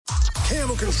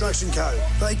Campbell Construction Co.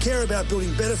 They care about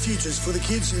building better futures for the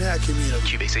kids in our community.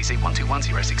 QBCC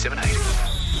 12100678.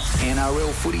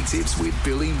 NRL footy tips with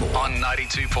Billy Moore on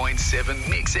 92.7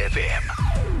 Mix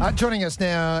FM. Joining us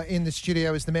now in the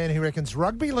studio is the man who reckons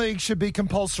rugby league should be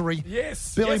compulsory.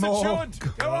 Yes, Billy yes, Moore. it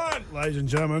should. Go on. Ladies and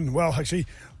gentlemen, well, actually,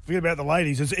 forget about the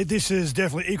ladies. This is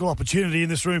definitely equal opportunity in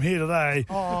this room here today.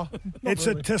 Oh, It's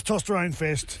really. a testosterone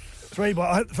fest.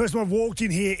 First time I've walked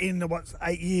in here in,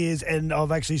 8 years, and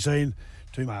I've actually seen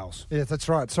 2 males. Yeah, that's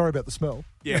right. Sorry about the smell.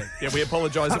 Yeah, we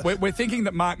apologise. We're thinking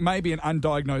that Mark may be an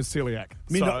undiagnosed celiac.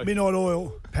 Midnight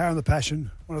Oil, Power and the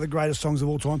Passion, one of the greatest songs of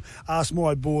all time. Ask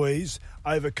my boys,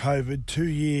 over COVID, 2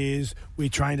 years, we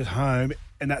trained at home,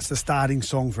 and that's the starting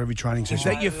song for every training Is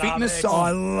session. that your fitness I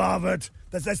song? love it.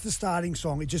 That's the starting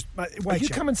song. It just Are wakes you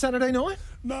coming Saturday night?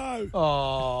 No.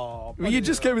 Oh, Well, you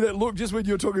just gave me that look just when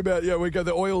you were talking about, we go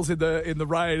the oils in the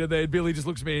rain, and then Billy just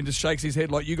looks at me and just shakes his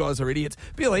head like you guys are idiots.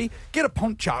 Billy, get a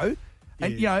poncho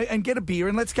and and get a beer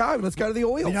and let's go. Let's go to the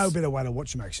oils. You know a better way to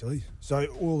watch them, actually. So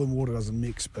oil and water doesn't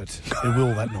mix, but they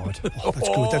will that night. Oh, that's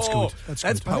good. That's good. That's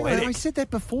good. poetic. I said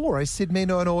that before. I said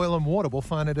midnight oil and water. We'll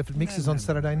find out if it mixes on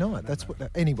Saturday night. That's what.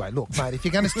 Anyway, look, mate. If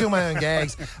you're going to steal my own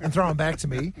gags and throw them back to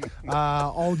me,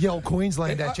 I'll yell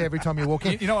Queensland at you every time you walk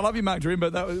in. You know, I love you, Mark Dream,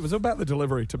 but it was about the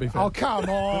delivery, to be fair. Oh, come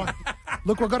on.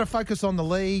 Look, we've got to focus on the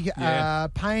league. Yeah.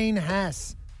 Payne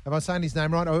Haas. Am I saying his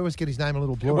name right? I always get his name a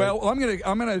little blurry. Well, I'm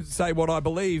gonna say what I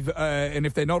believe, and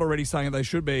if they're not already saying it, they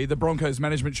should be. The Broncos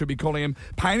management should be calling him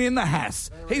Pain in the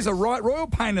Hass. He's a right royal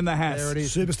pain in the Hass. There it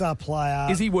is. Superstar player.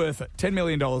 Is he worth it? $10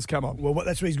 million. Come on. Well,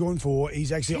 that's what he's going for.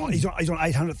 He's actually he's on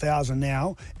 800,000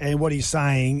 now, and what he's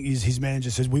saying is his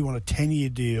manager says we want a 10-year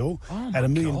deal at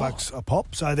 $1 million a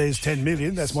pop. So there's 10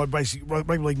 million. That's my basic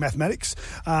rugby league mathematics.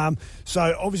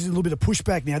 So obviously a little bit of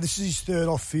pushback now. This is his third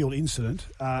off-field incident,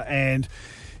 and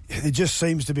there just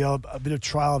seems to be a bit of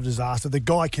trail of disaster. The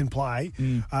guy can play.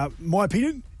 My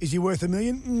opinion, is he worth $1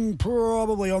 million?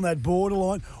 Probably on that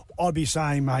borderline. I'd be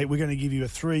saying, mate, we're going to give you a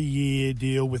 3-year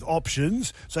deal with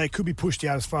options, so it could be pushed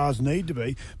out as far as need to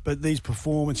be, but these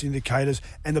performance indicators,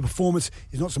 and the performance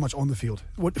is not so much on the field.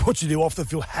 What you do off the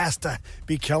field has to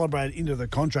be calibrated into the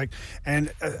contract, and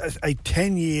a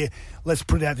 10-year, let's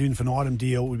put it out to infinitum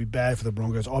deal would be bad for the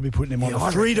Broncos. I'd be putting him on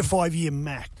a 3 to 5 year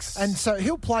max. And so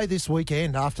he'll play this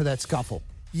weekend after that scuffle.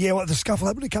 Yeah, well, the scuffle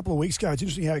happened a couple of weeks ago. It's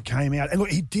interesting how it came out. And look,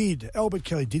 he did. Albert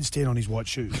Kelly did stand on his white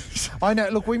shoes. I know.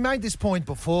 Look, we made this point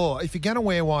before. If you're going to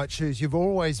wear white shoes, you're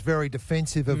always very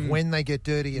defensive of when they get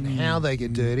dirty and how they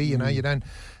get dirty. You know, you don't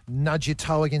nudge your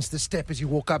toe against the step as you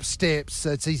walk up steps.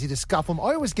 So it's easy to scuff them.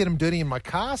 I always get them dirty in my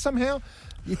car somehow.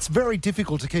 It's very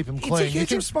difficult to keep them clean. It's a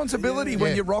huge responsibility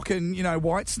when you're rocking,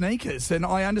 white sneakers. And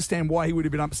I understand why he would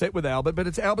have been upset with Albert, but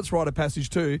it's Albert's rite of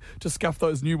passage too to scuff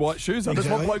those new white shoes up.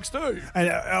 Exactly. That's what blokes do. And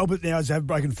Albert now has had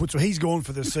broken foot, so he's gone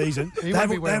for the season. He they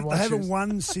won't be wearing white haven't shoes.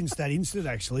 won since that incident,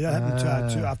 actually. That happened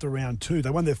after round 2.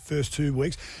 They won their first 2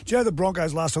 weeks. Do you know the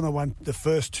Broncos, last time they won the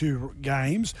first 2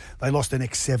 games, they lost the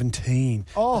next 17.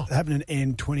 Oh. It happened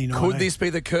in N29. Could this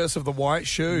be the curse of the white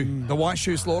shoe? The white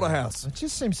shoe slaughterhouse. It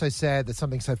just seems so sad that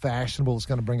something so fashionable is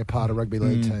going to bring apart a rugby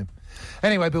league team.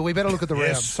 Anyway, but we better look at the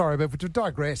round. Sorry, but we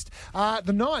digressed.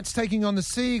 The Knights taking on the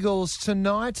Seagulls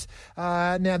tonight.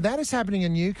 Now, that is happening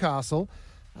in Newcastle.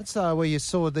 That's where you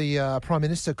saw the Prime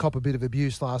Minister cop a bit of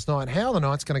abuse last night. How are the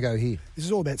Knights going to go here? This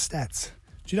is all about stats.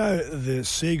 Do you know the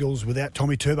Seagulls, without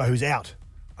Tommy Turbo, who's out,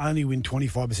 only win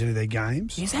 25% of their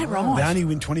games? Is that right? They only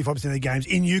win 25% of their games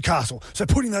in Newcastle. So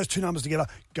putting those 2 numbers together,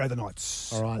 go the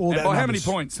Knights. All right. All And about by how many numbers.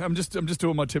 points? I'm just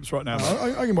doing my tips right now.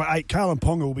 I can buy 8. Carlin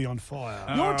Ponga will be on fire.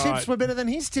 Your tips were better than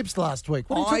his tips last week.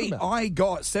 What are you talking about? I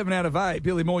got 7 out of 8.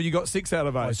 Billy Moore, you got 6 out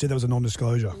of 8. I said that was a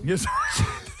non-disclosure. Yes.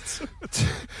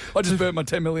 I just burnt my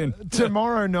 $10 million.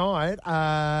 Tomorrow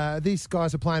night, these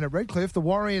guys are playing at Redcliffe. The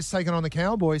Warriors taking on the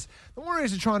Cowboys. The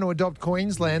Warriors are trying to adopt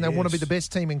Queensland. They want to be the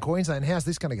best team in Queensland. How's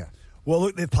this going to go? Well,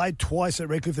 look, they've played twice at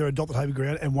Redcliffe. They're adopted home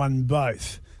ground and won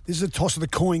both. This is a toss of the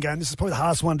coin game. This is probably the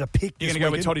hardest one to pick. You're going to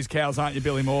go with Toddy's Cows, aren't you,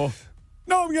 Billy Moore?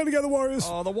 No, I'm going to go the Warriors.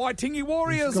 Oh, the White Tingy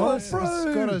Warriors. He's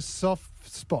Oh, got a soft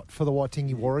spot for the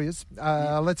Waitingi Warriors.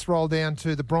 Let's roll down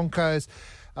to the Broncos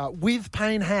with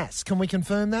Payne Haas. Can we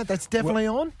confirm that? That's definitely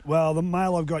on? Well, the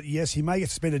mail I've got, yes, he may get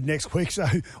suspended next week. So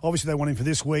obviously they want him for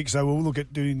this week. So we'll look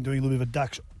at doing a little bit of a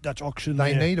Dutch auction.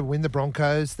 They need to win the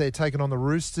Broncos. They're taking on the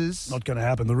Roosters. Not going to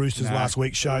happen. The Roosters last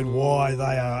week showed why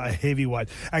they are a heavyweight.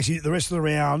 Actually, the rest of the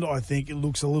round, I think it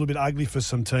looks a little bit ugly for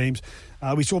some teams.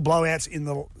 We saw blowouts in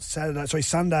the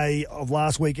Sunday of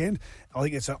last weekend. I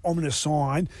think it's an ominous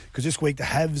sign because this week the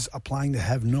haves are playing the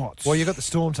have-nots. Well, you've got the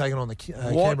Storm taking on the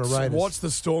Canberra Raiders. What's the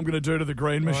Storm going to do to the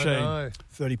green machine?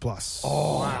 30 plus.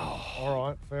 Oh, wow. All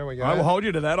right, there we go. I will hold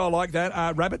you to that. I like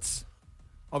that. Rabbits,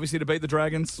 obviously, to beat the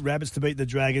Dragons. Rabbits to beat the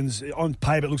Dragons. On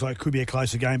paper, it looks like it could be a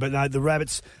closer game, but no, the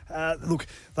Rabbits, look,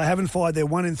 they haven't fired. They're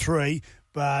 1-3,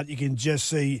 but you can just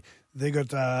see they've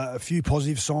got a few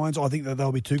positive signs. I think that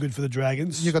they'll be too good for the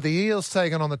Dragons. You've got the Eels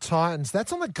taking on the Titans.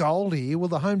 That's on the Goldie. Will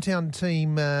the hometown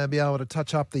team be able to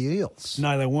touch up the Eels?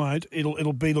 No, they won't.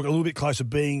 It'll be a little bit closer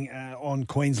being on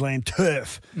Queensland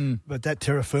turf, but that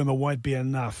terra firma won't be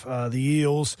enough. The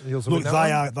Eels look,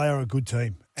 they are a good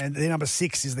team. And their number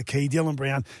 6 is the key, Dylan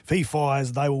Brown. If he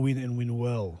fires, they will win and win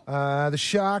well. The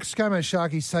Sharks, ScoMo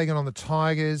Sharkies taking on the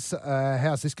Tigers.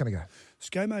 How's this going to go?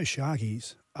 ScoMo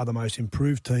Sharkies are the most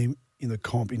improved team in the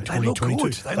comp in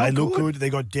 2022. They look good. They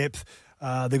got depth.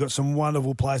 They've got some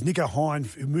wonderful players. Nico Hine,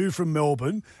 who moved from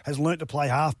Melbourne, has learnt to play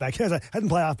halfback. He hadn't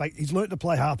played halfback. He's learnt to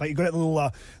play halfback. He got out the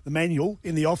little the manual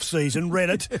in the off-season, read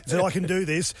it, said, I can do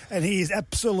this, and he is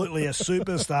absolutely a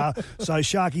superstar. So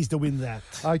Sharkies to win that.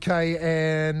 Okay,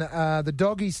 and the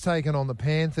Doggies taking on the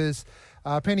Panthers.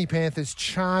 Penny Panthers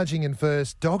charging in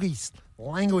first. Doggies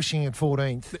languishing at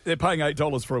 14th. They're paying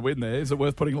 $8 for a win there. Is it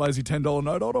worth putting a lazy $10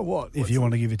 note on or what? If you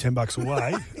want to give your $10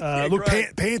 away. Look,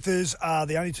 Panthers are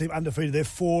the only team undefeated. They're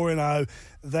 4-0.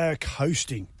 They're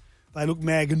coasting. They look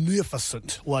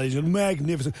magnificent, ladies and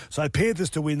magnificent. So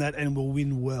Panthers to win that and will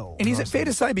win well. And is it fair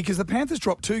to say, because the Panthers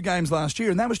dropped 2 games last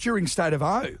year, and that was during State of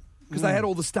O, because they had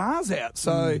all the stars out.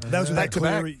 So that was without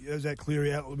Cleary. That was that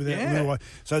Cleary out without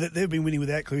So they've been winning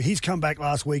without Cleary. He's come back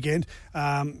last weekend.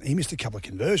 He missed a couple of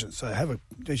conversions. So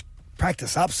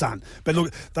practice up, son. But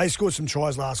look, they scored some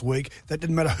tries last week. That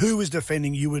didn't matter who was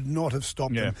defending. You would not have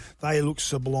stopped them. They look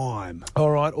sublime. All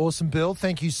right, awesome, Bill.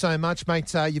 Thank you so much,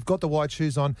 mate. You've got the white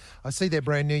shoes on. I see they're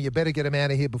brand new. You better get them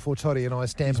out of here before Toddy and I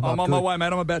stamp them up. I'm on my way,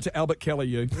 mate. I'm about to Albert Kelly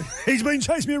you. He's been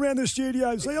chasing me around the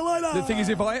studio. See you later. The thing is,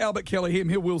 if I Albert Kelly him,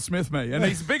 he'll Will Smith me. And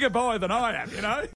he's a bigger boy than I am, you know.